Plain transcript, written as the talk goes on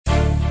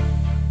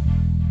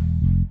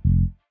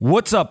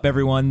What's up,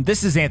 everyone?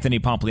 This is Anthony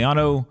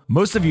Pompliano.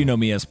 Most of you know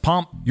me as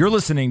Pomp. You're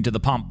listening to the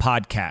Pomp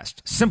Podcast,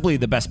 simply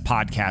the best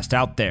podcast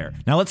out there.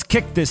 Now let's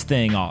kick this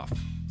thing off.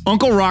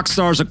 Uncle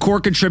Rockstar is a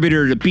core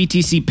contributor to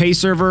BTC Pay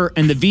Server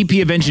and the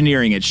VP of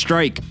Engineering at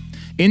Strike.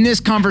 In this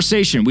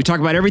conversation, we talk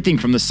about everything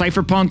from the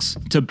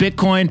Cypherpunks to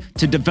Bitcoin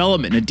to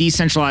development in a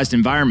decentralized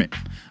environment.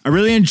 I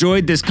really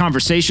enjoyed this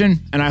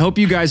conversation, and I hope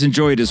you guys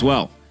enjoy it as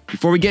well.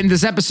 Before we get into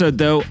this episode,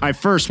 though, I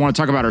first want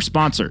to talk about our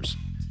sponsors.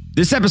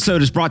 This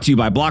episode is brought to you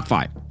by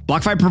BlockFi.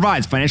 BlockFi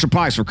provides financial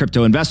products for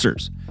crypto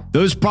investors.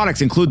 Those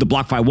products include the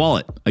BlockFi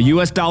Wallet, a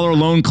US dollar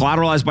loan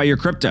collateralized by your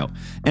crypto,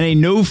 and a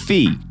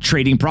no-fee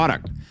trading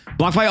product.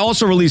 BlockFi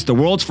also released the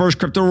world's first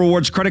crypto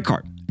rewards credit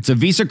card. It's a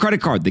Visa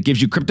credit card that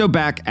gives you crypto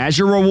back as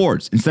your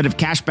rewards instead of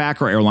cash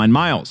back or airline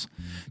miles.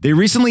 They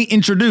recently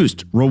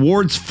introduced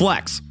Rewards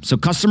Flex, so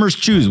customers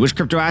choose which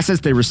crypto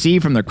assets they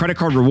receive from their credit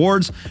card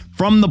rewards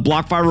from the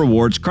BlockFi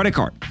Rewards credit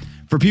card.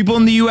 For people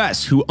in the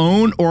US who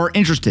own or are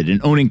interested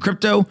in owning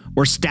crypto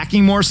or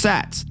stacking more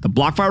sats, the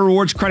BlockFi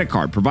Rewards credit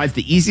card provides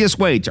the easiest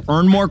way to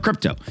earn more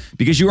crypto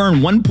because you earn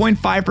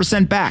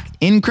 1.5% back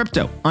in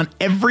crypto on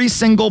every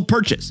single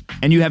purchase,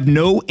 and you have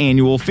no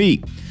annual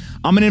fee.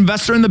 I'm an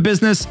investor in the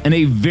business and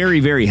a very,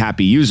 very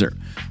happy user.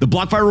 The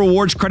BlockFi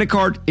Rewards credit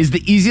card is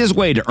the easiest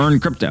way to earn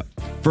crypto.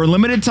 For a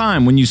limited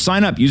time, when you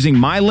sign up using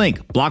my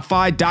link,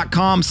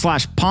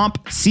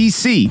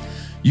 blockfi.com/pompcc,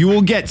 you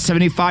will get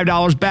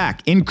 $75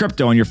 back in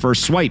crypto on your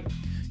first swipe.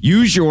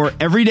 Use your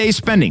everyday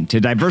spending to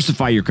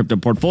diversify your crypto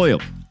portfolio.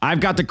 I've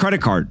got the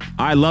credit card.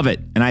 I love it,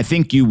 and I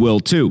think you will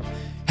too.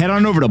 Head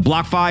on over to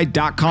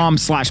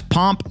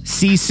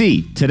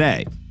blockfi.com/pompcc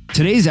today.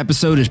 Today's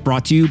episode is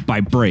brought to you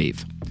by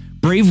Brave.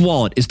 Brave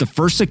Wallet is the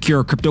first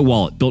secure crypto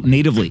wallet built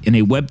natively in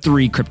a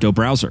Web3 crypto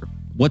browser.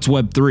 What's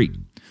Web3?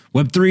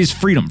 Web3 is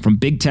freedom from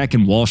big tech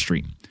and Wall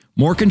Street,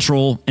 more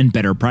control and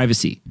better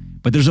privacy.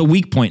 But there's a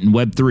weak point in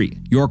Web3,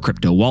 your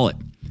crypto wallet.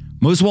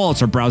 Most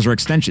wallets are browser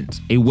extensions,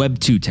 a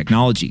Web2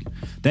 technology.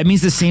 That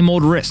means the same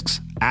old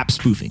risks, app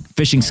spoofing,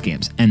 phishing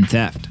scams, and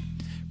theft.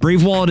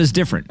 Brave Wallet is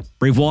different.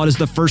 Brave Wallet is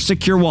the first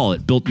secure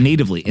wallet built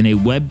natively in a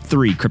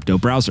Web3 crypto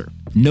browser.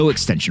 No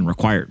extension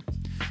required.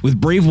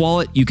 With Brave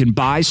Wallet, you can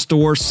buy,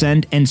 store,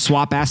 send, and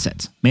swap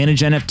assets,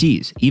 manage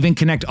NFTs, even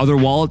connect other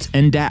wallets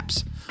and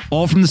dApps,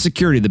 all from the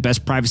security of the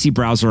best privacy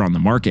browser on the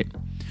market.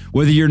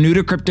 Whether you're new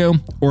to crypto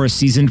or a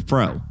seasoned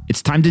pro,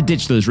 it's time to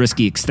ditch those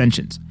risky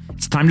extensions.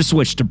 It's time to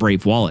switch to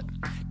Brave Wallet.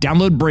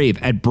 Download Brave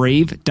at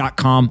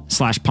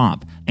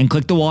brave.com/pomp and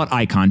click the wallet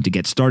icon to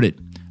get started.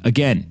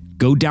 Again,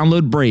 go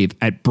download Brave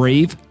at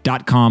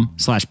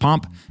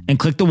brave.com/pomp and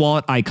click the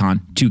wallet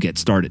icon to get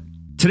started.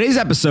 Today's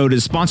episode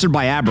is sponsored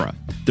by Abra.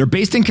 They're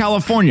based in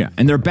California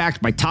and they're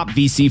backed by top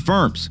VC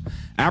firms.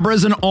 Abra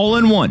is an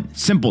all-in-one,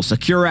 simple,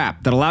 secure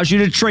app that allows you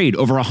to trade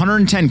over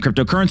 110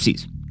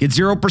 cryptocurrencies. Get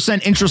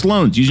 0% interest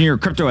loans using your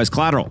crypto as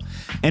collateral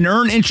and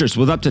earn interest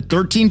with up to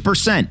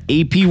 13%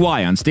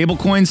 APY on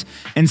stablecoins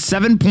and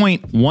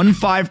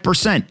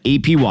 7.15%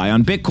 APY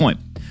on Bitcoin.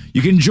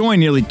 You can join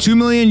nearly 2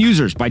 million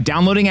users by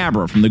downloading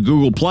Abra from the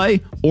Google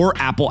Play or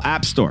Apple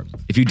App Store.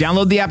 If you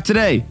download the app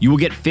today, you will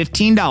get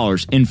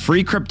 $15 in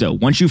free crypto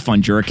once you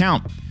fund your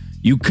account.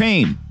 You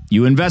came,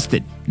 you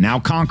invested, now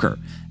conquer.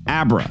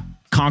 Abra,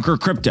 conquer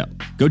crypto.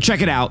 Go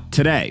check it out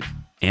today.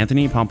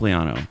 Anthony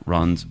Pompliano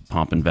runs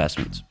Pomp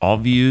Investments. All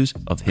views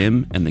of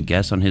him and the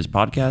guests on his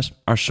podcast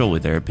are solely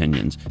their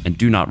opinions and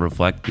do not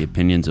reflect the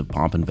opinions of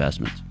Pomp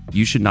Investments.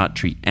 You should not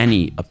treat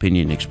any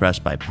opinion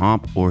expressed by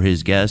Pomp or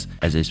his guests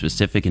as a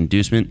specific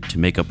inducement to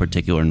make a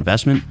particular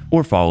investment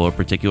or follow a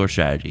particular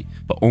strategy,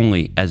 but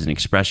only as an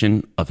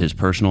expression of his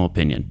personal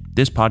opinion.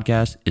 This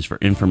podcast is for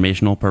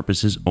informational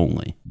purposes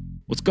only.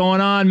 What's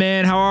going on,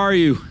 man? How are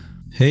you?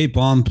 Hey,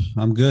 Pomp.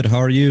 I'm good. How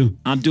are you?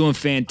 I'm doing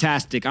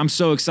fantastic. I'm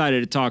so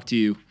excited to talk to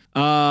you.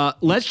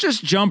 Let's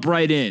just jump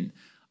right in.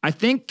 I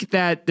think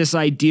that this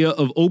idea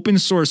of open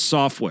source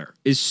software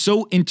is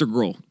so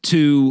integral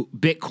to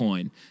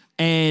Bitcoin,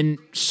 and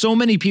so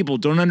many people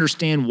don't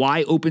understand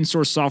why open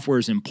source software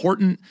is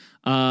important.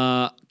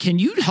 Can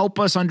you help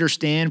us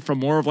understand from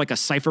more of like a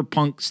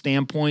cypherpunk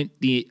standpoint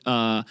the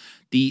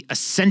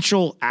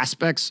essential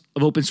aspects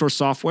of open source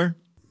software?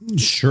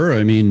 Sure.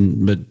 I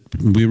mean, but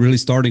we're really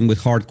starting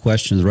with hard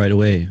questions right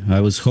away. I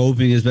was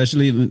hoping,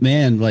 especially,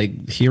 man,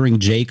 like hearing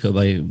Jacob,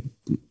 I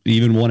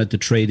even wanted to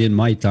trade in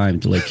my time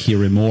to like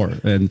hear him more.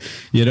 And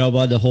you know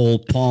about the whole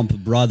Pomp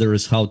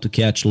brothers, how to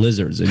catch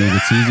lizards. I mean,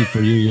 it's easy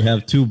for you. You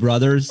have two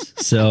brothers,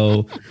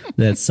 so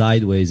that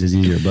sideways is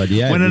easier. But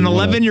yeah, when an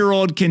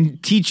 11-year-old can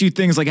teach you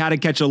things like how to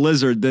catch a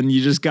lizard, then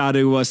you just got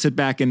to sit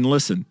back and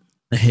listen.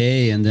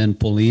 Hey, and then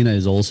Paulina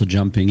is also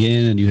jumping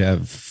in, and you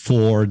have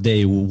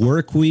 4-day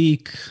work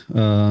week.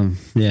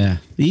 Yeah,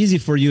 easy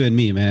for you and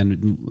me,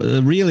 man.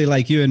 Really,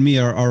 like you and me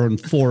are on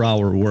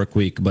 4-hour work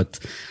week, but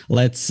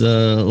let's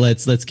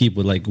keep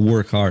with like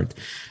work hard.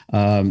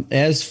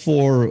 As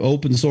for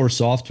open source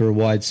software,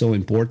 why it's so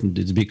important,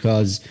 it's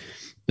because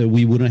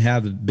we wouldn't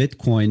have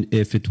Bitcoin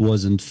if it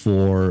wasn't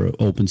for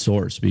open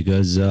source,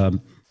 because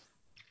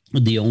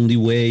the only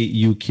way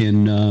you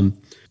can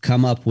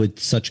come up with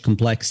such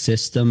complex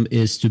system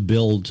is to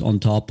build on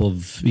top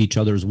of each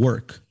other's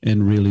work.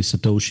 And really,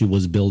 Satoshi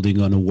was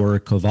building on a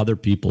work of other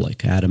people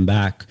like Adam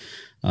Back.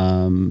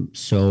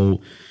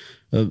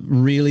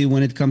 Really,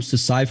 when it comes to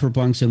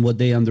cypherpunks and what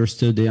they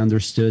understood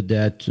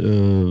that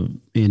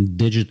in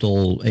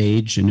digital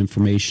age and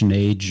information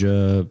age,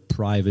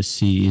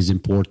 privacy is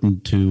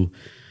important to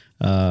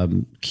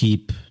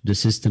keep the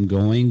system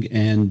going.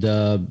 And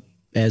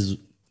as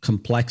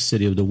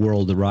complexity of the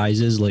world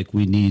arises, like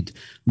we need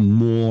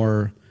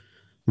more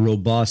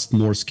robust,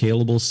 more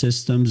scalable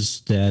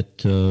systems that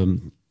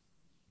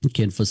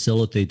can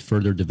facilitate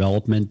further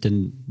development.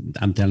 And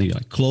I'm telling you,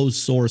 like, closed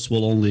source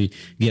will only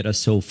get us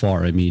so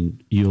far. I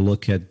mean, you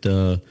look at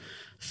the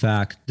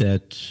fact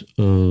that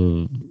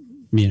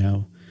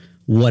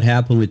what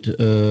happened with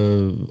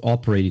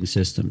operating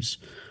systems.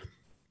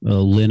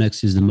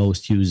 Linux is the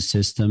most used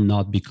system,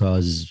 not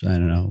because, I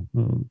don't know,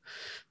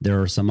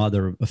 there are some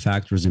other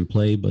factors in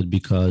play, but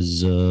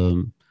because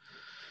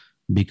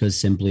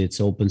simply it's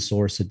open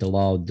source. It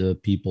allowed the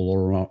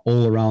people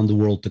all around the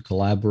world to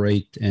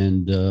collaborate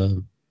and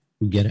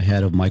get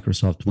ahead of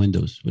Microsoft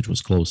Windows, which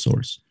was closed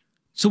source.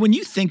 So when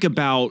you think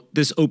about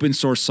this open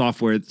source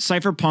software,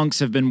 cypherpunks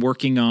have been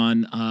working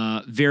on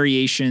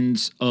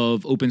variations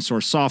of open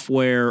source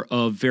software,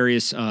 of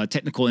various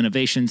technical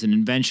innovations and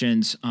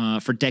inventions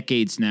for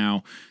decades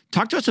now.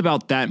 Talk to us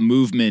about that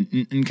movement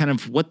and kind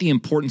of what the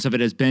importance of it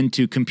has been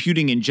to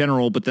computing in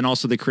general, but then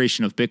also the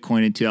creation of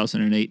Bitcoin in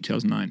 2008,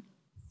 2009.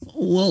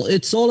 Well,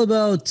 it's all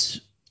about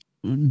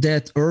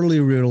that early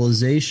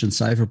realization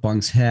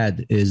cypherpunks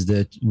had, is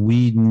that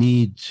we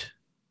need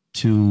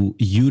to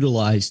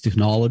utilize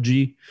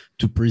technology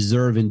to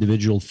preserve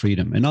individual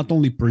freedom, and not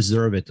only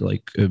preserve it,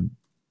 like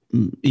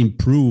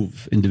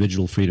improve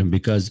individual freedom.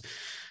 Because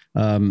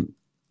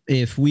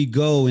if we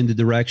go in the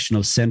direction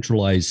of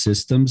centralized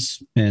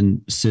systems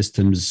and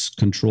systems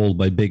controlled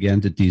by big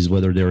entities,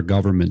 whether they're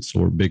governments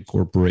or big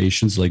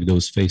corporations, like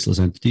those faceless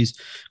entities,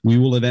 we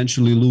will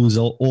eventually lose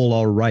all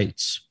our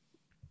rights,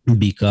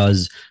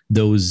 because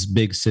those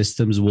big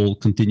systems will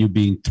continue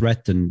being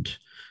threatened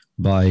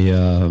by,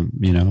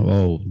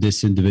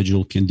 this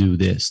individual can do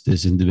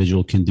this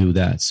individual can do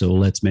that, so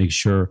let's make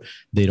sure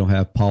they don't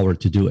have power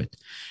to do it.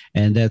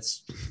 And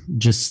that's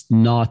just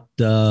not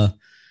the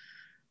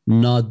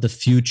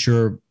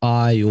future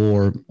I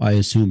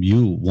assume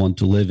you want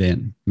to live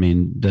in. I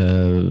mean,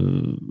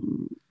 the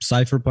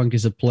cypherpunk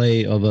is a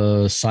play of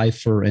a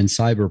cipher and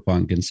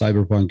cyberpunk, and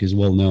cyberpunk is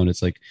well known.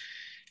 It's like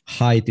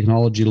high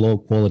technology, low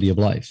quality of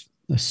life.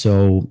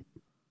 So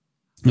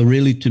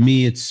really, to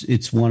me,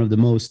 it's one of the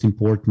most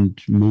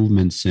important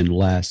movements in the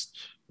last,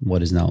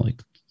 what is now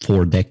like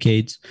 4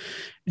 decades.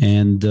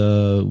 And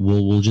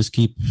we'll just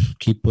keep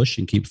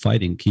pushing, keep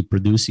fighting, keep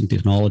producing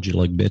technology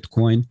like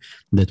Bitcoin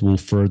that will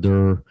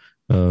further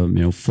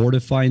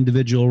fortify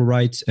individual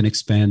rights and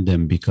expand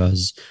them.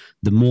 Because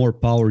the more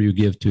power you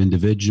give to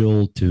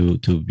individual, to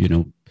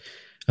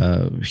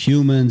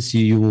humans,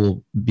 you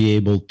will be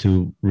able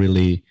to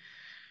really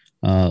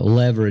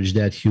leverage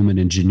that human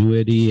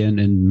ingenuity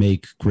and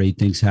make great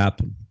things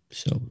happen.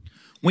 So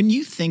when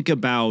you think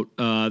about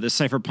the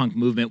cypherpunk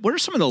movement, what are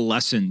some of the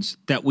lessons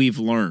that we've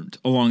learned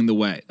along the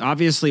way?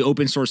 Obviously,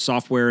 open source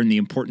software and the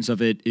importance of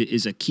it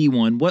is a key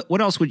one. What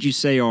else would you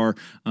say are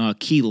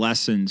key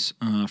lessons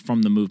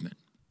from the movement?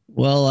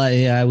 Well,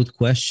 I would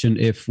question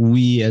if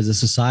we as a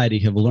society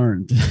have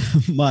learned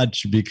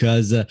much,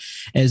 because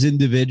as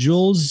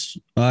individuals,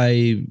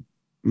 I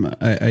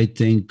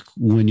think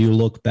when you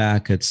look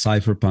back at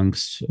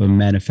Cypherpunk's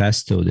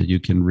manifesto that you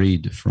can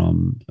read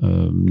from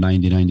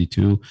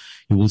 1992,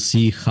 you will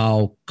see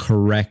how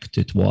correct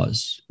it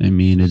was. I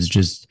mean, it's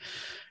just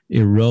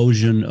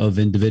erosion of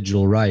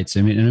individual rights.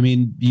 I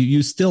mean,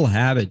 you still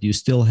have it. You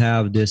still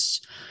have this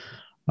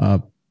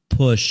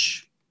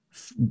push,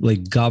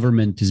 like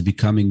government is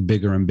becoming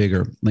bigger and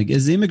bigger. Like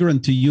as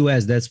immigrant to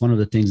US, that's one of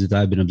the things that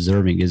I've been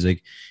observing is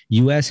like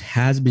US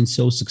has been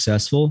so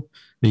successful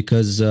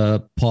because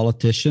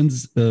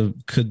politicians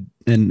could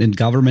and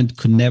government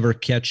could never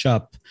catch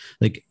up.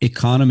 Like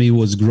economy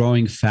was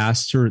growing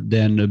faster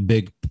than a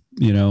big,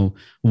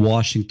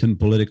 Washington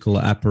political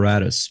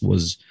apparatus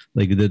was.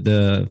 Like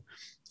the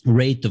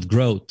rate of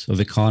growth of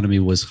economy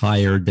was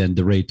higher than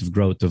the rate of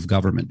growth of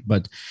government.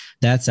 But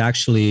that's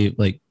actually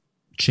like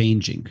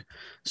changing.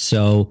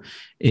 So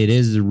it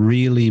is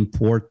really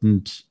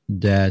important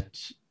that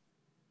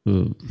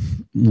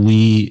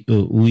we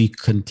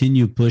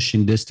continue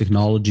pushing this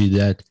technology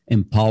that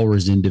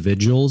empowers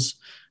individuals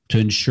to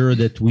ensure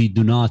that we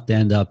do not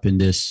end up in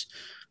this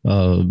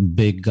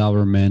big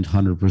government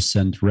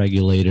 100%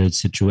 regulated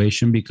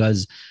situation,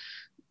 because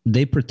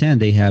they pretend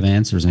they have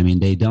answers. I mean,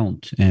 they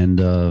don't. And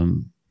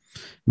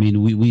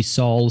we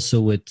saw also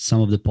with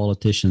some of the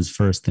politicians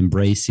first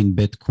embracing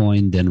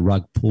Bitcoin, then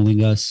rug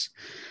pulling us.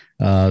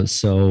 I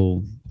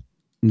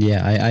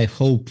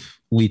hope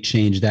we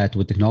change that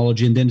with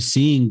technology. And then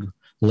seeing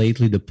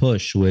lately the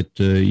push with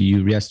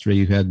yesterday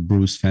you had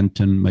Bruce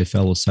Fenton, my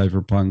fellow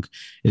cypherpunk.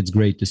 It's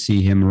great to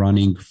see him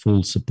running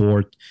full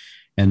support.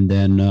 And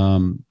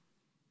then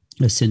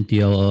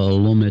Cynthia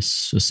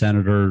Loomis, a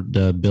senator,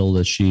 the bill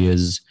that she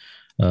has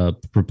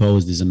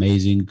proposed is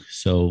amazing.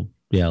 So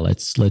yeah,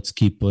 let's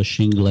keep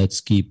pushing.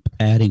 Let's keep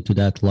adding to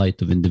that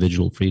light of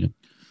individual freedom.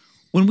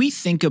 When we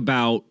think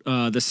about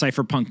the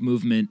cypherpunk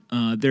movement,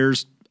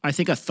 there's, I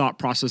think, a thought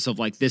process of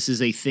like, this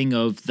is a thing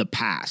of the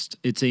past.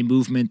 It's a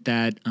movement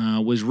that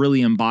was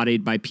really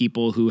embodied by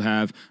people who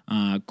have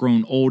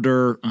grown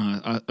older.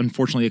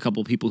 Unfortunately, a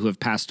couple of people who have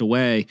passed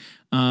away.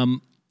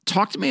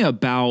 Talk to me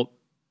about,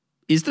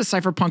 is the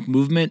cypherpunk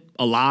movement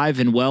alive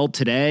and well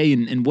today?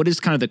 And what is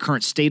kind of the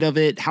current state of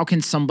it? How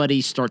can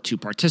somebody start to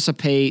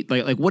participate?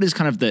 Like what is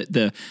kind of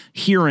the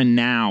here and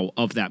now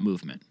of that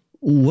movement?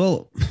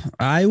 Well,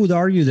 I would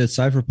argue that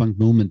cypherpunk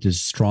movement is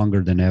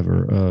stronger than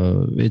ever.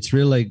 It's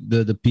really like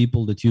the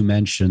people that you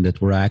mentioned that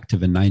were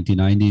active in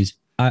 1990s.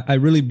 I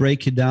really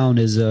break it down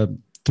as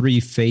three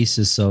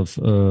phases of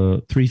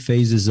cypherpunk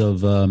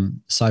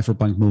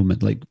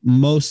movement. Like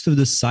most of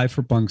the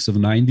cypherpunks of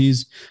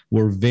 90s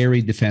were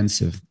very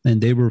defensive,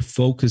 and they were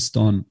focused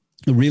on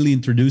really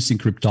introducing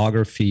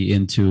cryptography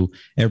into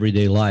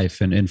everyday life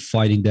and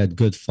fighting that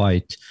good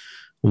fight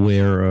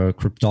where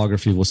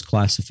cryptography was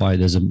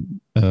classified as a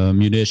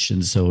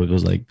munition. So it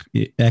was like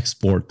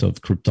export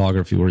of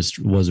cryptography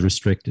was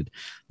restricted.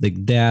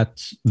 Like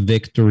that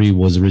victory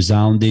was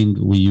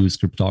resounding. We use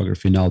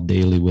cryptography now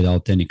daily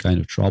without any kind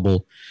of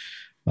trouble.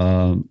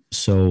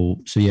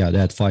 So yeah,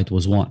 that fight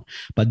was won.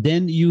 But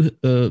then you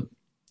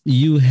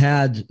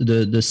had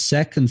the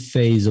second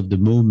phase of the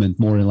movement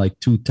more in like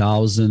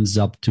 2000s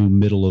up to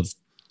middle of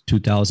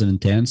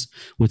 2010s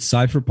with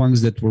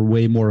cypherpunks that were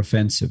way more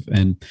offensive.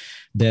 And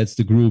that's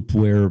the group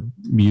where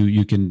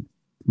you can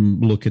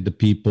look at the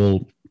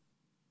people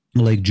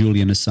like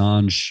Julian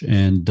Assange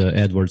and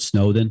Edward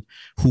Snowden,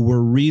 who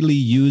were really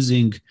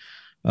using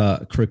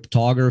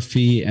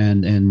cryptography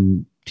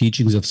and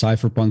teachings of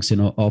cypherpunks in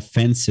an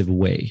offensive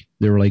way.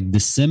 They were like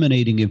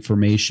disseminating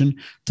information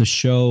to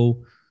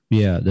show,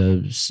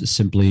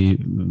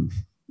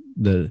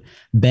 the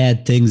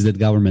bad things that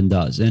government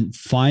does. And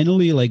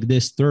finally, like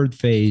this third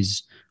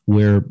phase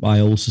where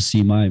I also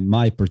see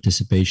my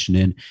participation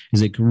in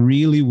is like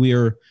really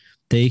we're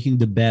taking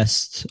the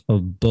best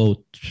of both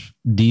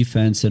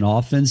defense and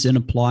offense and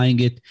applying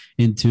it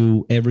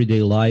into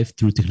everyday life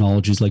through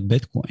technologies like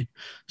Bitcoin.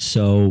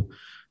 So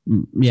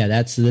yeah,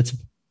 that's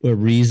a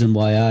reason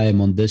why I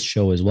am on this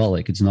show as well.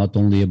 Like it's not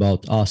only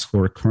about us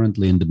who are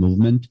currently in the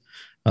movement.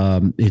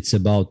 It's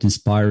about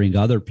inspiring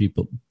other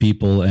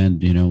people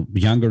and,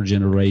 younger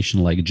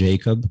generation like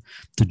Jacob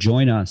to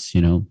join us,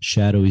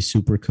 shadowy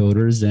super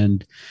coders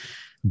and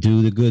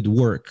do the good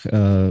work.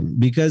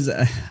 Because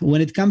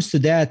when it comes to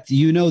that,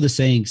 the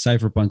saying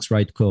cypherpunks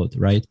write code,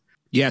 right?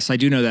 Yes, I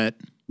do know that.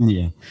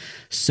 Yeah.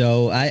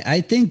 So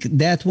I think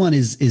that one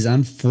is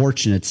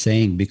unfortunate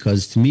saying,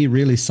 because to me,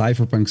 really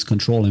cypherpunks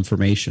control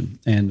information.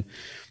 And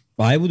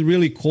I would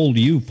really call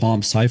you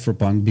Pomp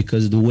Cypherpunk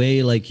because the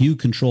way like you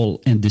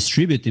control and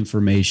distribute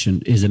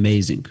information is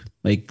amazing.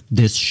 Like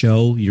this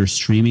show, you're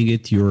streaming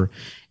it, you're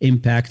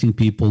impacting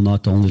people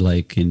not only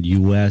like in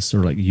US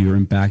or like you're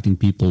impacting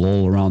people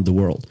all around the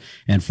world.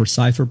 And for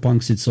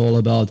cypherpunks, it's all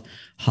about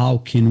how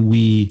can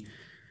we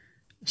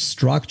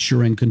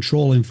structure and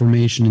control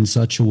information in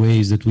such a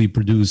ways that we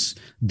produce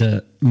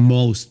the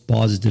most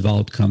positive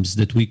outcomes,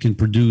 that we can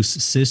produce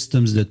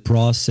systems that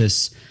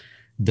process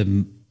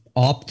the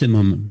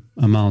optimum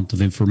amount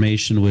of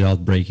information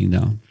without breaking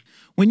down.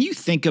 When you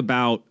think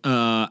about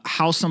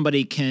how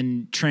somebody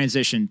can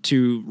transition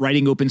to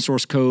writing open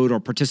source code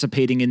or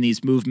participating in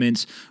these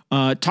movements,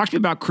 talk to me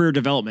about career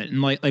development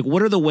and like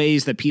what are the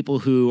ways that people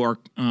who are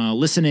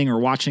listening or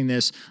watching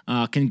this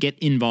can get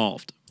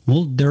involved?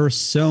 Well, there are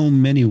so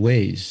many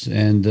ways.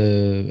 And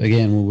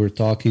again, when we're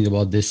talking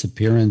about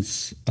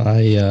disappearance,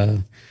 I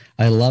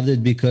loved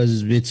it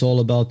because it's all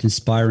about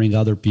inspiring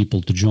other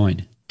people to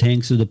join.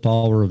 Thanks to the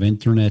power of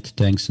internet,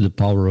 thanks to the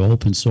power of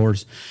open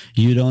source,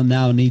 you don't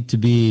now need to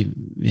be,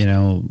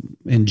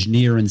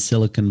 engineer in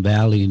Silicon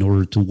Valley in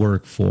order to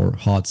work for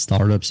hot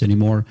startups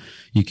anymore.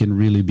 You can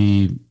really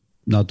be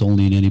not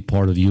only in any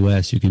part of the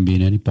US, you can be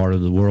in any part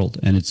of the world.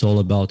 And it's all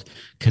about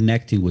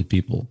connecting with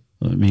people.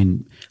 I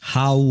mean,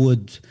 how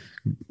would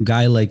a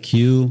guy like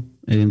you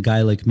and a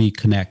guy like me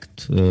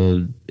connect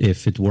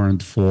if it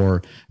weren't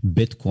for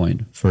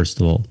Bitcoin, first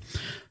of all?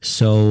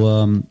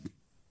 So,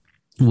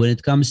 when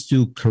it comes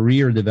to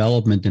career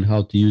development and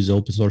how to use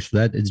open source for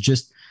that, it's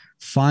just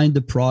find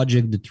the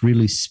project that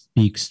really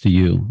speaks to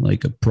you,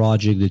 like a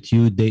project that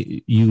you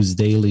use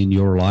daily in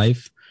your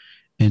life,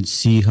 and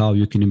see how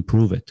you can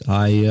improve it.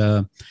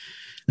 I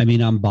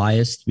mean, I'm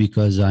biased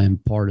because I'm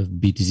part of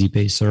BTC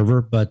Pay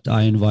server, but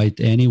I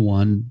invite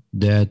anyone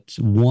that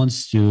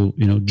wants to,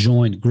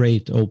 join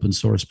great open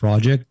source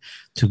project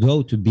to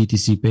go to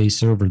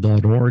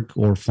btcpayserver.org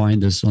or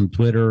find us on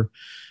Twitter,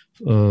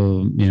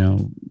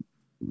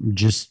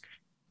 just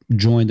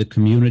join the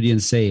community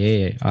and say,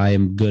 hey, I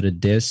am good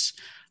at this.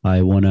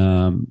 I want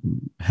to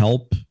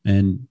help.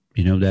 And,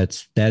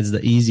 that's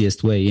the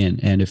easiest way in.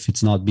 And if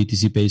it's not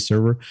BTC Pay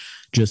server,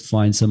 just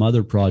find some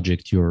other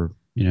project you're,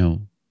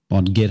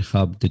 on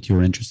GitHub that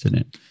you're interested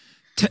in.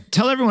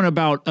 Tell everyone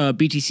about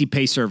BTC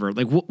Pay Server.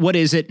 Like, what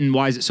is it and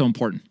why is it so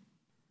important?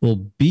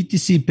 Well,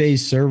 BTC Pay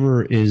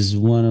Server is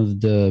one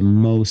of the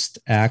most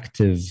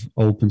active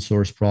open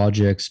source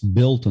projects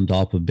built on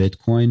top of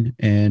Bitcoin,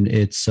 and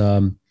it's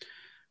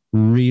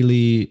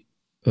really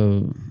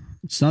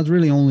it's not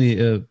really only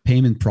a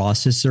payment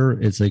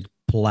processor. It's like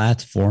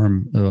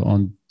platform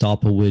on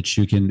top of which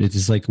you can. It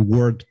is like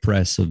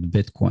WordPress of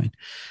Bitcoin.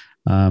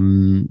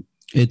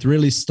 It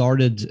really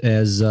started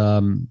as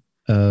a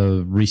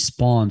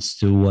response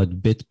to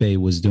what BitPay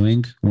was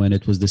doing when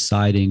it was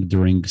deciding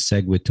during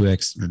Segwit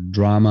 2x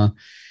drama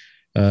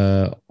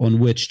on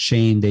which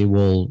chain they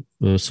will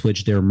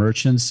switch their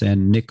merchants.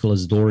 And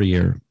Nicholas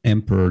Dorier,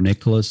 Emperor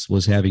Nicholas,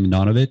 was having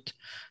none of it.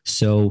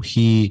 So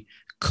he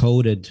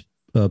coded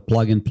a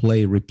plug and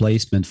play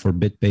replacement for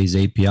BitPay's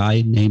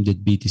API, named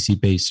it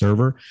BTC Pay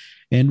Server,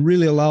 and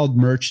really allowed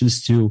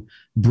merchants to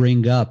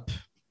bring up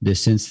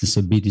this instance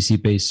of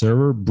BTC Pay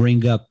Server,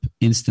 bring up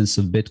instance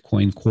of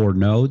Bitcoin Core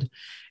node,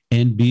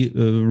 and be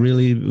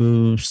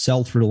really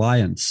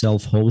self-reliant,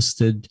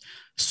 self-hosted,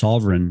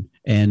 sovereign,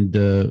 and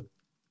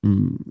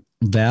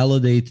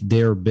validate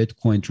their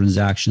Bitcoin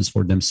transactions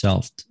for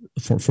themselves.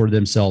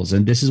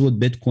 And this is what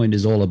Bitcoin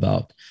is all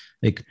about.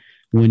 Like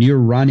when you're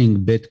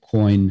running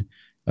Bitcoin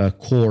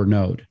Core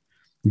node,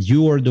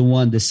 you are the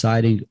one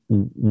deciding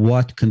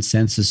what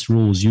consensus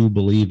rules you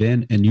believe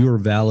in, and you're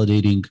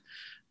validating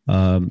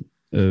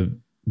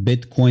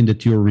Bitcoin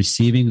that you're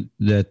receiving,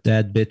 that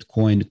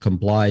Bitcoin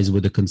complies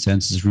with the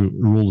consensus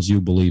rules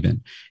you believe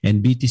in.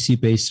 And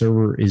BTC Pay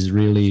Server is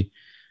really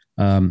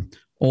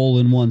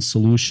all-in-one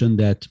solution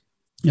that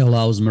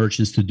allows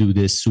merchants to do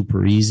this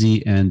super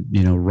easy and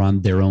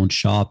run their own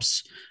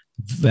shops,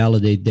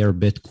 validate their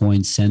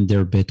Bitcoin, send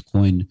their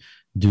Bitcoin,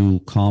 do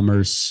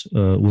commerce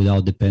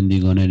without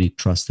depending on any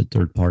trusted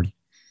third party.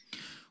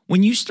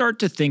 When you start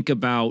to think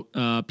about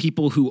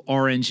people who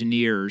are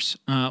engineers,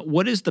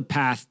 what is the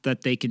path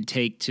that they can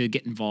take to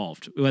get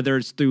involved? Whether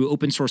it's through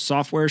open source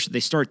software, should they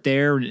start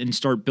there and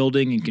start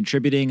building and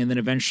contributing and then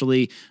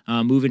eventually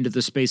move into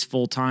the space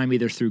full time,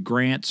 either through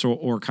grants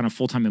or kind of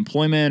full-time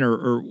employment?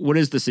 Or what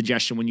is the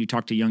suggestion when you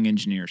talk to young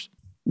engineers?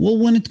 Well,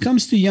 when it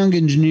comes to young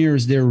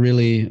engineers, they're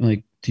really,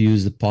 like, to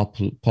use the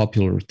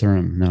popular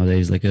term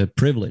nowadays, like a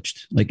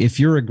privileged. Like if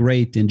you're a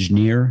great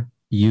engineer,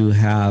 you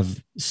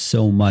have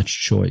so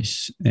much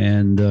choice,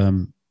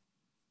 and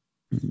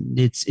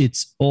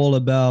it's all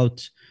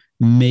about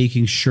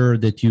making sure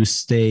that you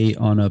stay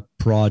on a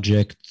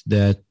project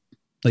that,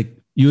 like,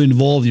 you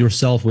involve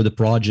yourself with a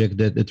project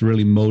that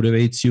really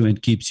motivates you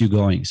and keeps you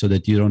going, so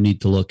that you don't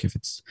need to look if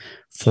it's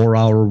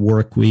 4-hour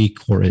work week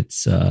or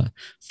it's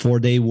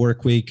 4-day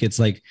work week. It's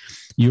like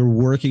you're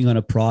working on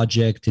a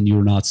project and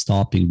you're not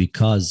stopping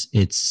because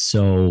it's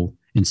so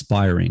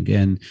inspiring.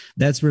 And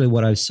that's really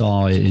what I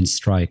saw in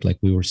Strike. Like,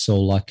 we were so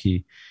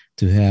lucky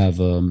to have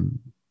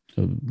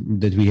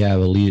that we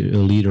have a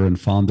leader and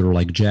founder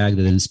like Jag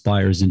that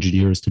inspires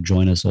engineers to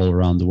join us all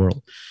around the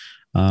world.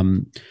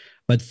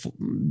 But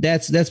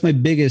that's my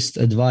biggest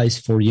advice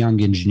for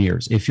young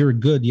engineers. If you're a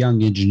good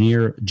young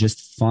engineer,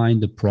 just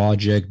find a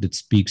project that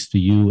speaks to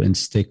you and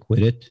stick with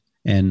it.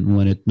 And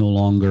when it no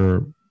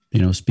longer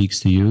speaks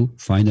to you,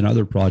 find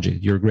another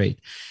project. You're great.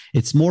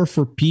 It's more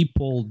for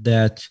people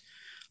that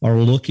are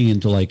looking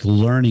into like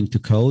learning to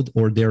code,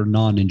 or they're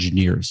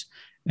non-engineers.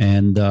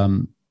 And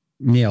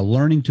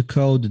learning to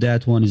code,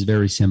 that one is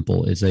very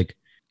simple. It's like,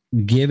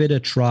 give it a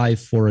try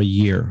for a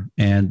year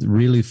and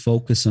really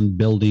focus on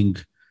building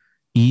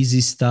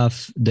easy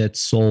stuff that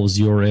solves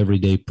your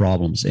everyday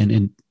problems,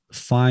 and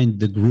find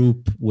the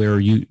group where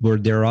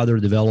there are other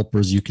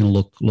developers you can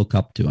look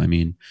up to. I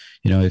mean,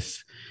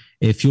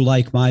 if you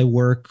like my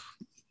work,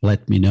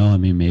 let me know. I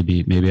mean,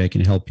 maybe I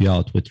can help you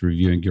out with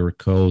reviewing your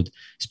code,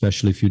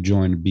 especially if you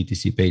join a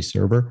BTC Pay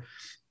Server.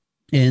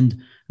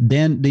 And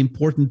then the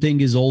important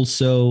thing is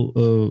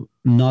also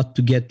not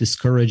to get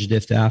discouraged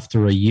if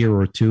after a year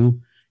or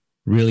two,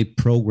 really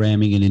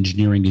programming and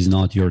engineering is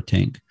not your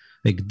thing.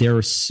 Like, there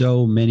are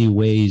so many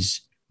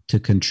ways to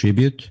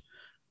contribute.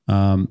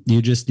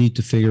 You just need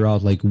to figure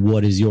out like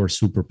what is your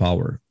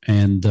superpower.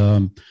 And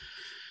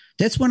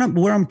that's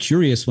where I'm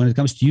curious when it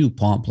comes to you,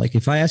 Pomp. Like,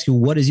 if I ask you,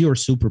 what is your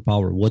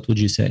superpower, what would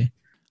you say?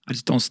 I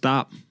just don't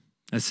stop.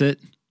 That's it.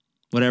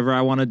 Whatever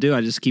I want to do,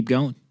 I just keep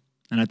going.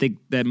 And I think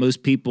that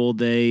most people,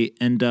 they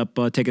end up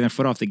taking their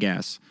foot off the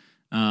gas.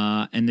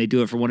 And they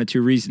do it for one of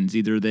two reasons.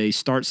 Either they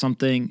start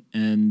something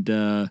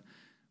and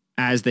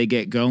as they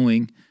get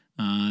going,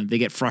 they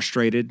get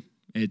frustrated.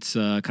 It's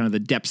kind of the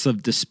depths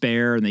of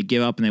despair, and they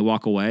give up and they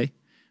walk away.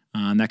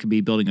 And that could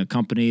be building a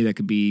company, that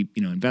could be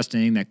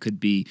investing, that could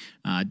be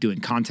doing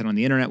content on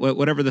the internet,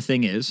 whatever the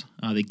thing is.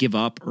 They give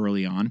up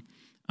early on.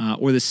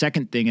 Or the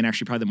second thing, and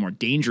actually probably the more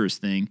dangerous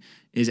thing,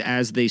 is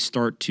as they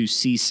start to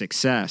see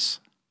success,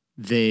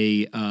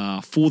 they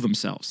fool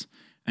themselves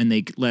and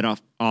they let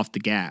off the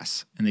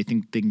gas, and they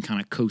think they can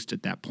kind of coast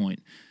at that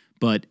point.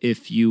 But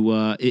if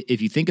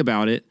you think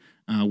about it,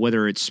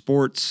 whether it's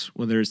sports,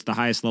 whether it's the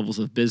highest levels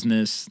of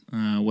business,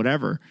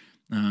 whatever,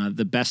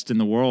 the best in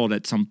the world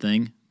at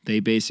something, They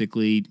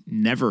basically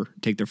never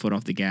take their foot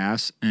off the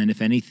gas. And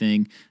if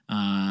anything,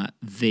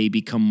 they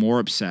become more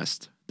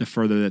obsessed the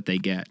further that they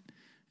get.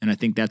 And I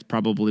think that's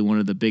probably one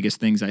of the biggest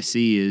things I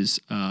see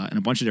is, and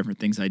a bunch of different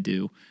things I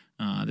do.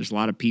 There's a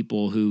lot of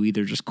people who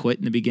either just quit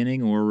in the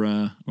beginning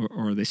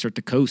or they start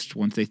to coast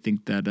once they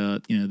think that,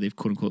 they've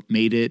quote unquote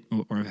made it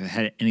or have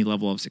had any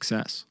level of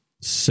success.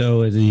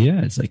 So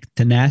it's like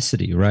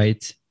tenacity,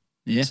 right?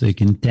 Yeah. It's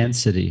like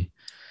intensity.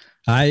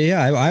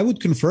 I would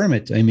confirm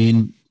it. I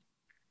mean,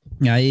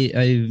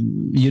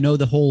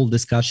 the whole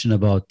discussion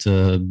about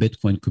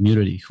Bitcoin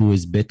community, who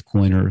is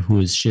Bitcoiner, who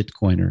is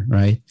shitcoiner,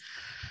 right?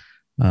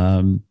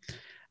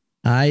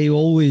 I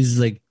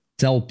always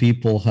tell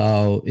people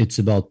how it's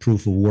about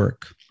proof of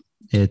work.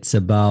 It's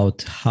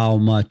about how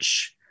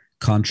much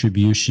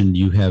contribution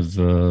you have,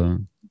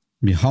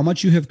 how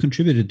much you have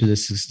contributed to the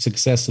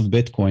success of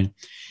Bitcoin.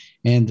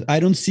 And I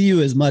don't see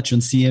you as much on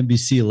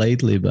CNBC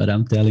lately, but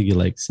I'm telling you,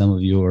 some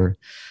of your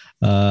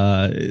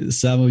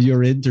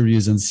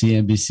interviews on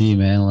CNBC,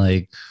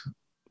 man,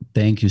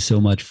 thank you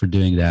so much for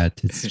doing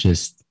that. It's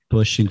just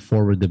pushing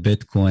forward the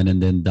Bitcoin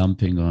and then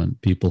dumping on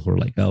people who are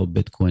like, oh,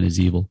 Bitcoin is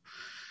evil.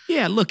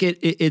 Yeah, look,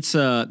 it's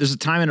there's a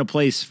time and a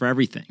place for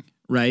everything,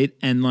 right?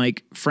 And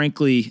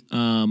frankly,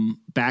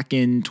 back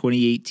in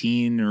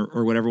 2018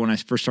 or whatever, when I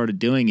first started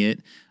doing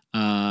it,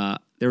 there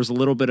was a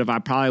little bit of, I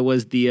probably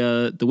was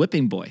the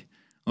whipping boy.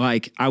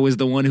 I was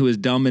the one who was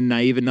dumb and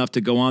naive enough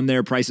to go on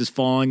there, prices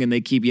falling, and they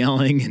keep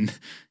yelling, and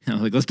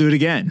let's do it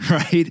again,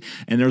 right?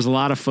 And there's a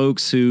lot of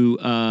folks who,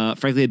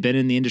 frankly, had been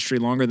in the industry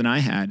longer than I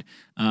had,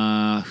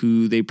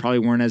 who they probably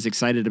weren't as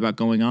excited about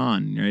going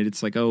on, right?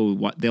 It's they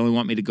only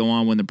want me to go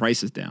on when the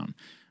price is down.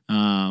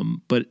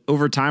 But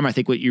over time, I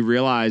think what you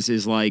realize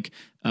is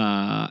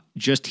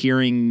just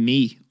hearing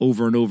me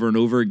over and over and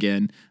over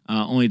again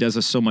only does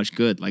us so much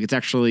good. It's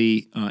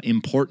actually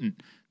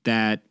important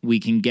that we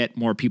can get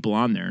more people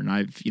on there. And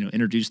I've,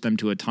 introduced them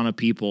to a ton of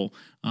people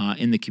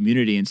in the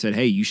community and said,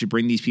 hey, you should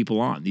bring these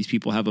people on. These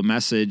people have a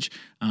message.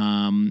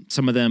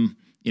 Some of them,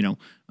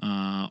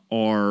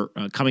 are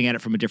coming at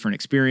it from a different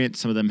experience.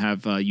 Some of them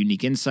have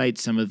unique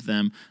insights. Some of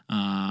them,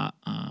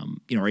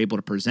 are able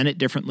to present it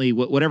differently,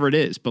 whatever it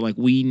is. But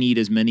we need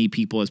as many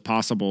people as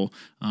possible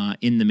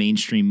in the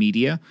mainstream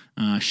media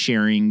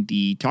sharing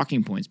the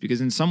talking points,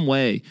 because in some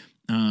way,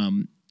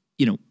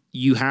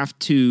 you have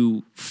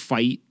to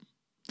fight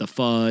the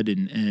FUD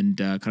and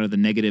kind of the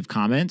negative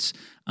comments,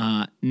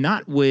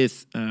 not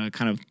with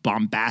kind of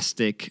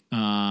bombastic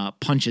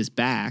punches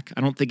back.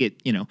 I don't think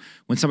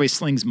when somebody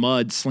slings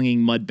mud,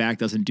 slinging mud back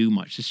doesn't do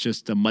much. It's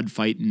just a mud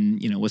fight,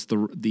 and what's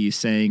the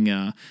saying?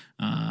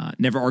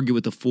 Never argue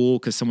with a fool,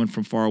 because someone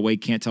from far away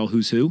can't tell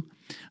who's who.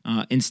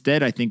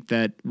 Instead, I think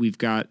that we've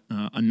got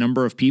a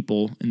number of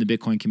people in the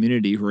Bitcoin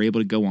community who are able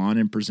to go on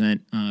and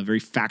present very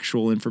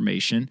factual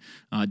information,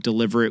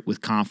 deliver it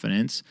with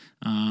confidence,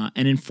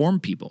 and inform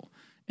people.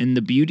 And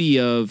the beauty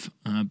of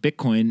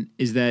Bitcoin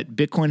is that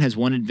Bitcoin has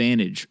one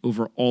advantage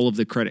over all of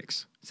the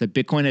critics. It's that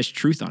Bitcoin has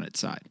truth on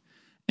its side.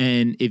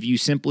 And if you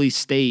simply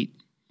state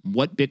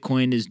what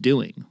Bitcoin is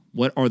doing,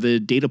 what are the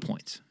data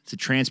points? It's a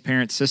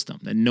transparent system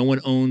that no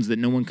one owns, that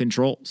no one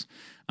controls.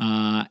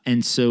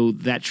 And so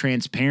that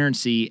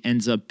transparency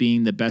ends up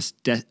being the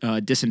best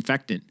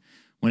disinfectant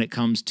when it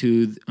comes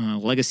to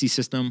legacy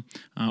system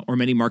or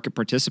many market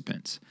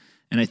participants.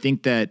 And I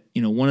think that,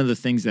 one of the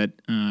things that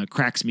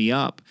cracks me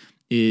up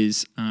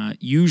is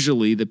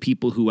usually the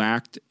people who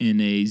act in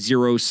a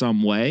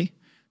zero-sum way,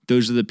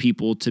 those are the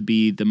people to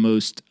be the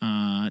most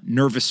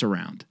nervous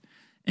around.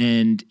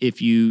 And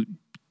if you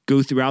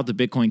go throughout the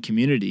Bitcoin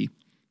community,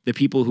 the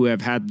people who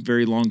have had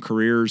very long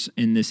careers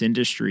in this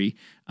industry,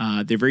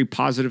 they're very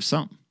positive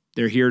sum.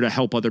 They're here to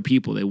help other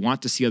people. They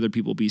want to see other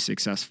people be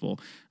successful.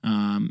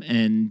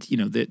 And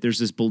there's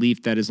this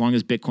belief that as long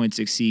as Bitcoin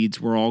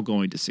succeeds, we're all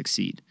going to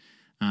succeed.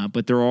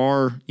 But there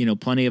are,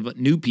 plenty of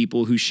new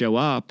people who show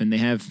up and they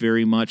have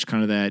very much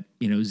kind of that,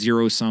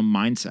 zero-sum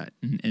mindset,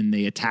 and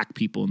they attack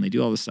people and they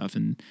do all this stuff.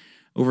 And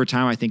over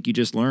time, I think you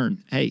just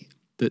learn, hey,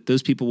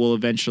 those people will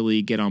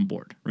eventually get on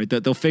board, right?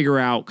 They'll figure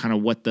out kind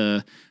of what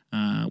the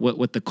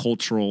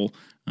cultural,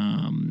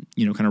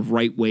 kind of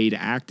right way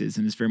to act is.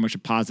 And it's very much a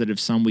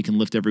positive sum. We can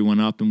lift everyone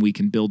up and we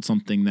can build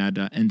something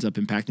that ends up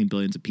impacting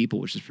billions of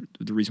people, which is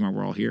the reason why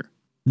we're all here.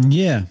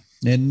 Yeah.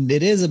 And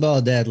it is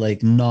about that,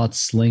 not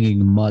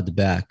slinging mud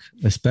back,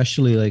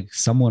 especially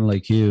someone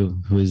like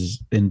you who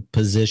is in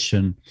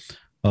position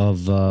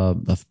of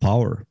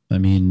power. I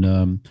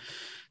mean,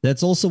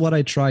 that's also what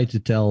I try to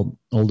tell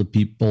all the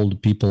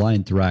people I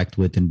interact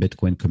with in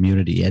Bitcoin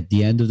community. At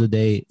the end of the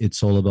day,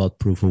 it's all about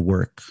proof of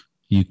work.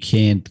 You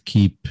can't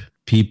keep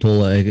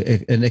people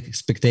an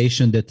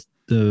expectation that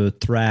the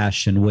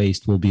trash and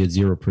waste will be at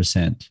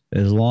 0%.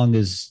 As long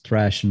as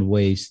trash and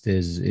waste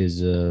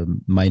is a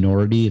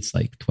minority, it's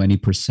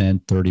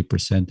 20%,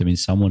 30%. I mean,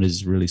 someone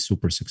is really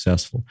super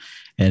successful.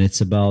 And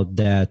it's about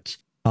that,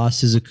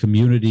 us as a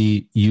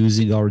community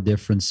using our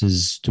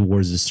differences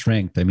towards the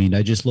strength. I mean,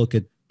 I just look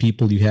at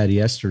people you had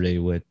yesterday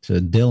with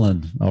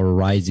Dylan, our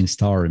rising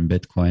star in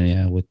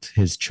Bitcoin, with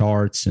his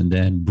charts, and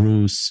then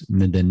Bruce,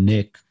 and then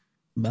Nick.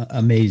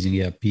 amazing.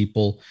 Yeah,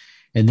 people.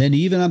 And then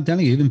even I'm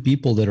telling you, even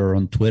people that are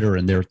on Twitter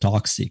and they're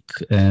toxic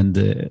and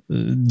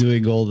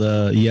doing all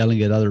the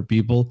yelling at other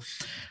people,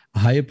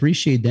 I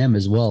appreciate them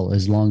as well,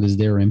 as long as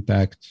their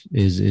impact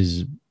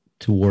is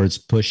towards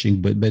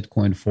pushing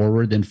Bitcoin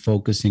forward and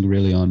focusing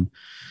really on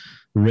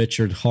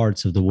Richard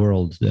Harts of the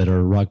world that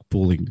are rug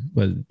pulling.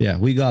 But yeah,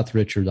 we got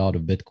Richard out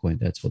of Bitcoin.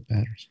 That's what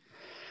matters.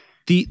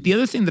 The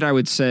other thing that I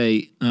would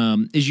say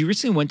is you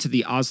recently went to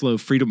the Oslo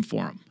Freedom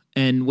Forum.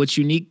 And what's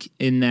unique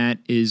in that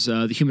is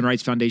the Human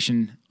Rights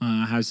Foundation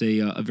has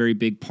a very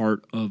big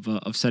part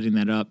of setting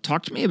that up.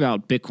 Talk to me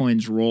about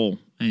Bitcoin's role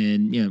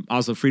in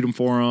Oslo Freedom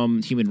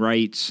Forum, human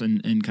rights,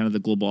 and kind of the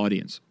global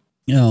audience.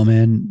 Oh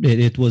man,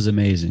 it was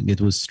amazing.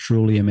 It was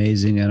truly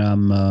amazing, and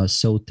I'm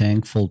so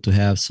thankful to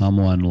have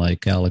someone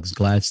like Alex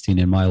Gladstein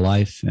in my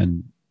life,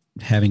 and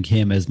having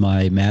him as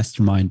my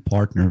mastermind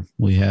partner.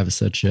 We have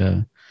such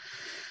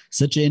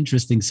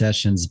interesting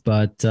sessions.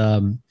 But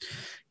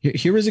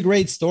here is a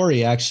great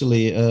story,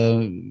 actually.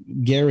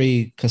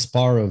 Gary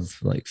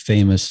Kasparov, like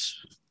famous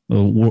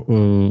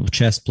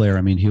chess player.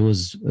 I mean, he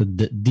was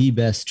the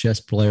best chess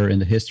player in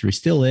the history,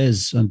 still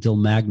is until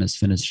Magnus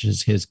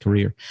finishes his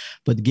career.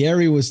 But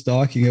Gary was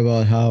talking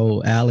about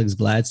how Alex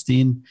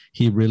Gladstein,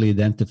 he really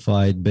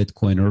identified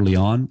Bitcoin early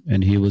on,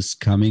 and he was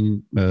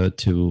coming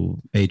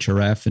to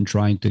HRF and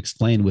trying to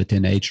explain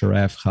within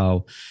HRF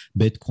how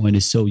Bitcoin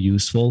is so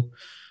useful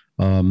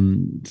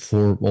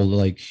for all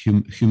like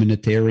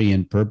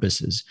humanitarian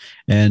purposes.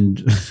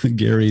 And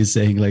Gary is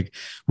saying, like,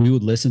 we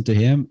would listen to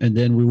him and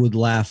then we would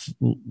laugh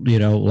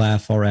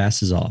our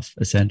asses off,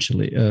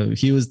 essentially.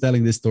 He was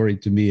telling this story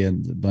to me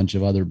and a bunch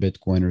of other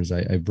Bitcoiners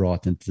I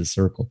brought into the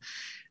circle.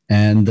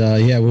 And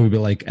we would be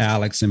like,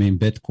 Alex, I mean,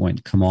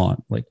 Bitcoin, come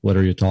on. Like, what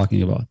are you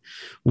talking about?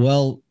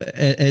 Well,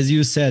 as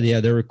you said, yeah,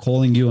 they were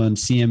calling you on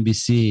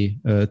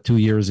CNBC 2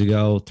 years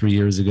ago, 3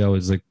 years ago.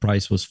 It's like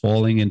price was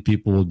falling and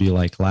people would be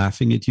like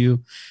laughing at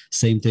you.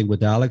 Same thing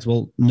with Alex.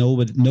 Well,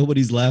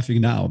 nobody's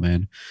laughing now,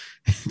 man.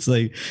 It's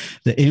like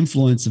the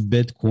influence of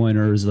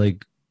Bitcoiners,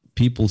 like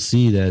people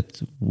see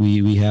that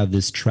we have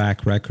this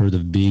track record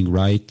of being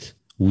right.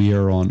 We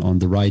are on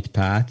the right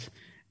path.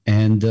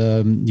 And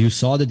you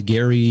saw that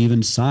Gary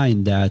even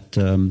signed that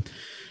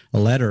a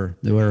letter.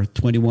 There were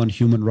 21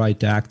 human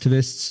rights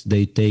activists.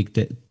 They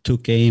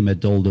took aim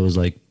at all those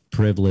like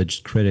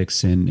privileged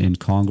critics in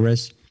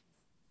Congress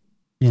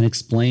and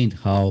explained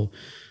how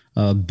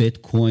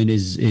Bitcoin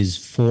is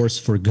force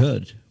for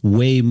good,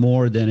 way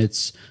more than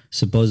it's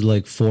supposed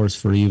like force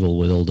for evil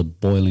with all the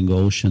boiling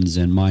oceans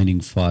and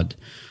mining FUD.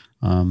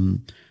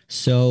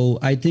 So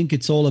I think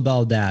it's all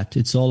about that.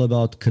 It's all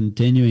about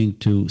continuing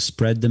to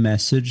spread the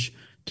message,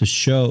 to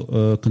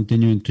show,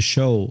 continuing to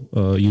show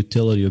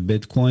utility of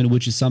Bitcoin,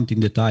 which is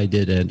something that I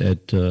did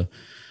at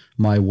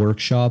my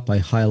workshop. I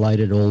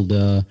highlighted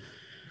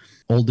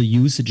all the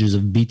usages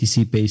of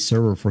BTC Pay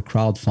Server for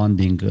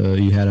crowdfunding.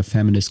 You had a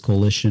feminist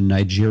coalition in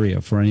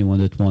Nigeria. For anyone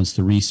that wants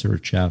to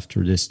research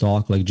after this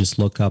talk, like just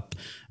look up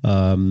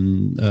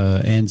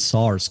End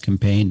SARS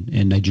campaign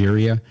in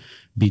Nigeria.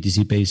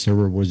 BTC Pay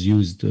Server was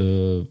used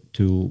to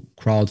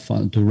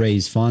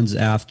raise funds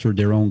after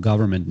their own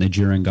government,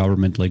 Nigerian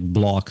government, like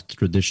blocked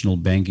traditional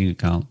banking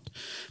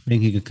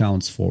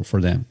accounts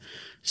for them.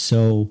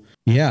 So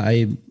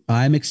yeah,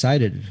 I'm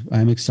excited.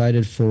 I'm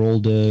excited for all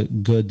the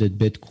good that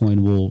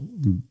Bitcoin will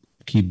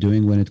keep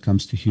doing when it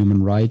comes to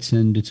human rights,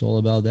 and it's all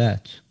about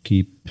that.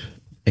 Keep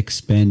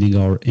expanding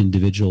our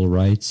individual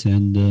rights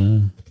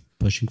and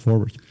pushing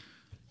forward.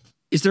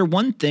 Is there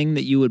one thing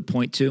that you would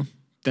point to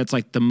that's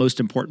like the most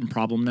important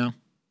problem now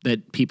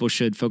that people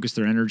should focus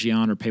their energy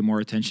on or pay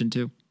more attention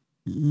to?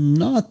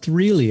 Not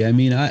really. I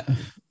mean,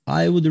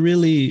 I would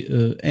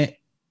really,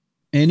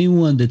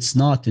 anyone that's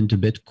not into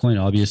Bitcoin,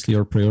 obviously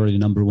our priority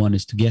number one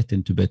is to get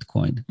into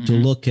Bitcoin, to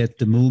look at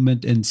the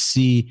movement and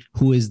see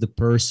who is the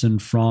person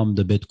from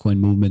the Bitcoin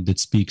movement that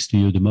speaks to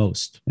you the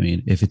most. I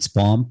mean, if it's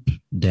Pomp,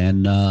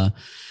 then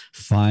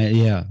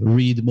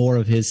read more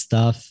of his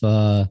stuff,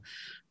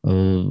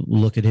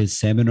 look at his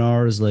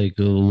seminars, like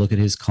look at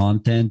his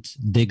content,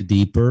 dig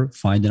deeper,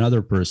 find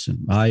another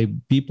person.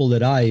 People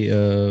that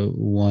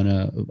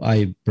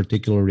I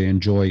particularly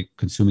enjoy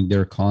consuming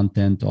their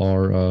content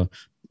are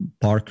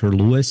Parker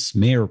Lewis,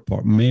 Mayor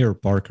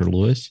Parker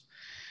Lewis.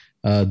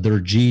 Their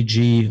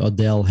Gigi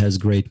Odell has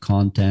great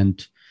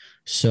content.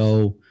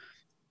 So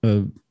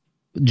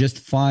just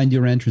find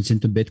your entrance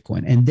into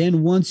Bitcoin. And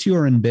then once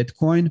you're in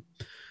Bitcoin,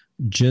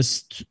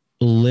 just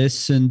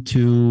listen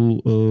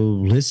to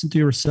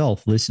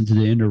yourself, listen to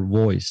the inner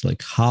voice.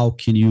 Like, how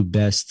can you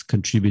best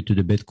contribute to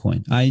the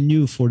Bitcoin? I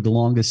knew for the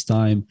longest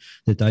time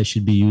that I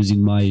should be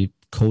using my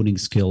coding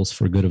skills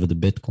for good of the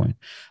Bitcoin,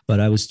 but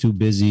I was too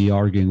busy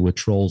arguing with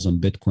trolls on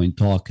Bitcoin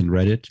Talk and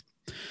Reddit.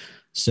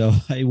 So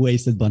I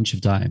wasted a bunch of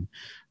time.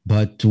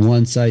 But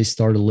once I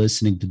started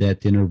listening to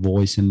that inner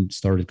voice and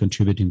started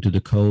contributing to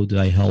the code,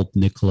 I helped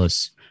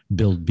Nicholas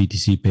build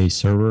BTC Pay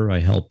Server. I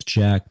helped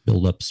Jack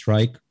build up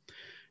Strike.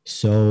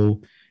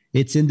 So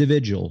it's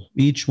individual.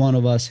 Each one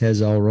of us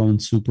has our own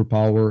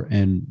superpower,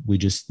 and we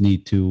just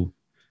need to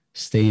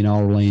stay in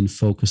our lane,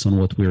 focus on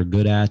what we're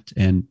good at,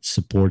 and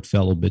support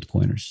fellow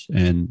Bitcoiners.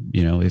 And,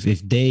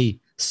 if they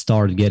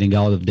start getting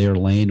out of their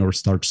lane or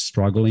start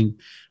struggling,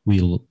 we,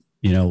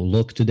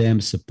 look to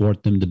them,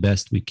 support them the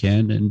best we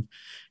can, and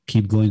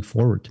keep going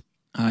forward.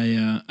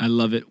 I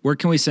love it. Where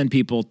can we send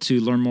people to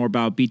learn more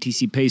about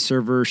BTC Pay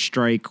Server,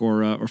 Strike,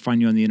 or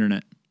find you on the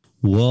internet?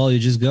 Well, you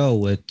just go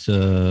with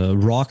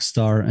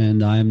Rockstar,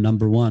 and I'm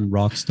number one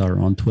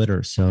Rockstar on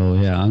Twitter. So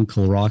yeah,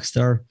 Uncle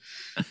Rockstar.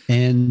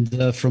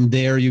 And from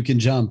there, you can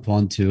jump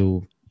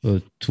onto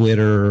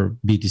Twitter,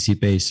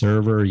 BTC Pay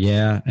Server.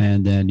 Yeah.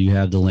 And then you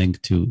have the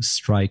link to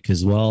Strike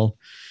as well.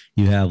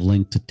 You have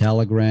link to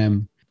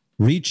Telegram.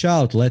 Reach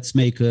out. Let's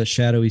make a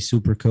shadowy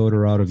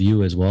supercoder out of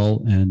you as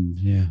well. And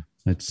yeah,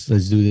 let's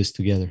do this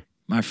together.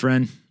 My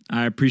friend,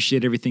 I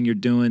appreciate everything you're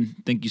doing.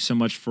 Thank you so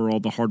much for all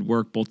the hard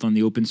work, both on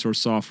the open source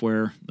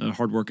software, the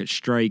hard work at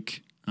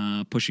Strike,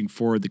 pushing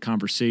forward the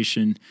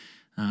conversation.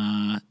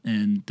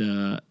 And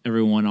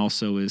everyone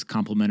also is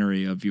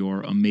complimentary of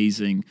your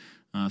amazing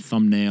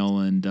thumbnail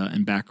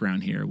and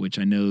background here, which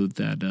I know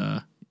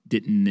that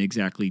didn't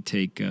exactly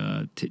take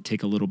a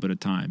little bit of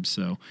time.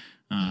 So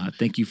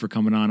thank you for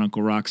coming on,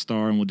 Uncle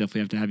Rockstar, and we'll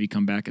definitely have to have you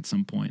come back at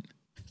some point.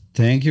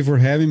 Thank you for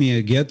having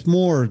me. Get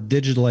more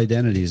digital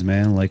identities,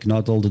 man. Like,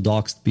 not all the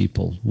doxed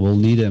people. We'll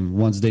need them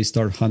once they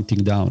start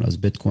hunting down us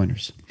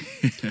Bitcoiners.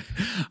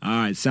 All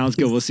right. Sounds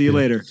good. We'll see you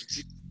later.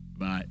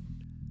 Bye.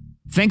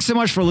 Thanks so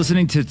much for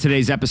listening to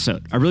today's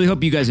episode. I really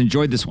hope you guys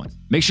enjoyed this one.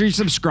 Make sure you're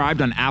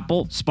subscribed on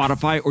Apple,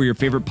 Spotify, or your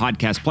favorite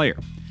podcast player.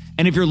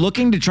 And if you're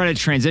looking to try to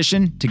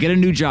transition to get a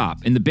new job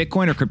in the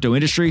Bitcoin or crypto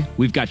industry,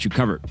 we've got you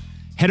covered.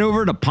 Head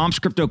over to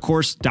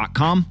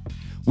pompscryptocourse.com.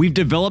 We've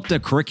developed a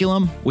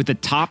curriculum with the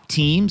top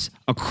teams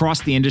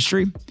across the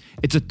industry.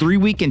 It's a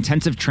 3-week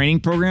intensive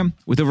training program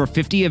with over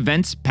 50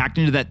 events packed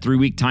into that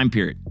 3-week time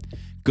period.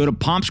 Go to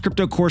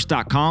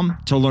pompscryptocourse.com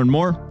to learn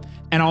more,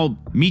 and I'll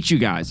meet you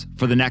guys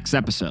for the next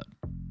episode.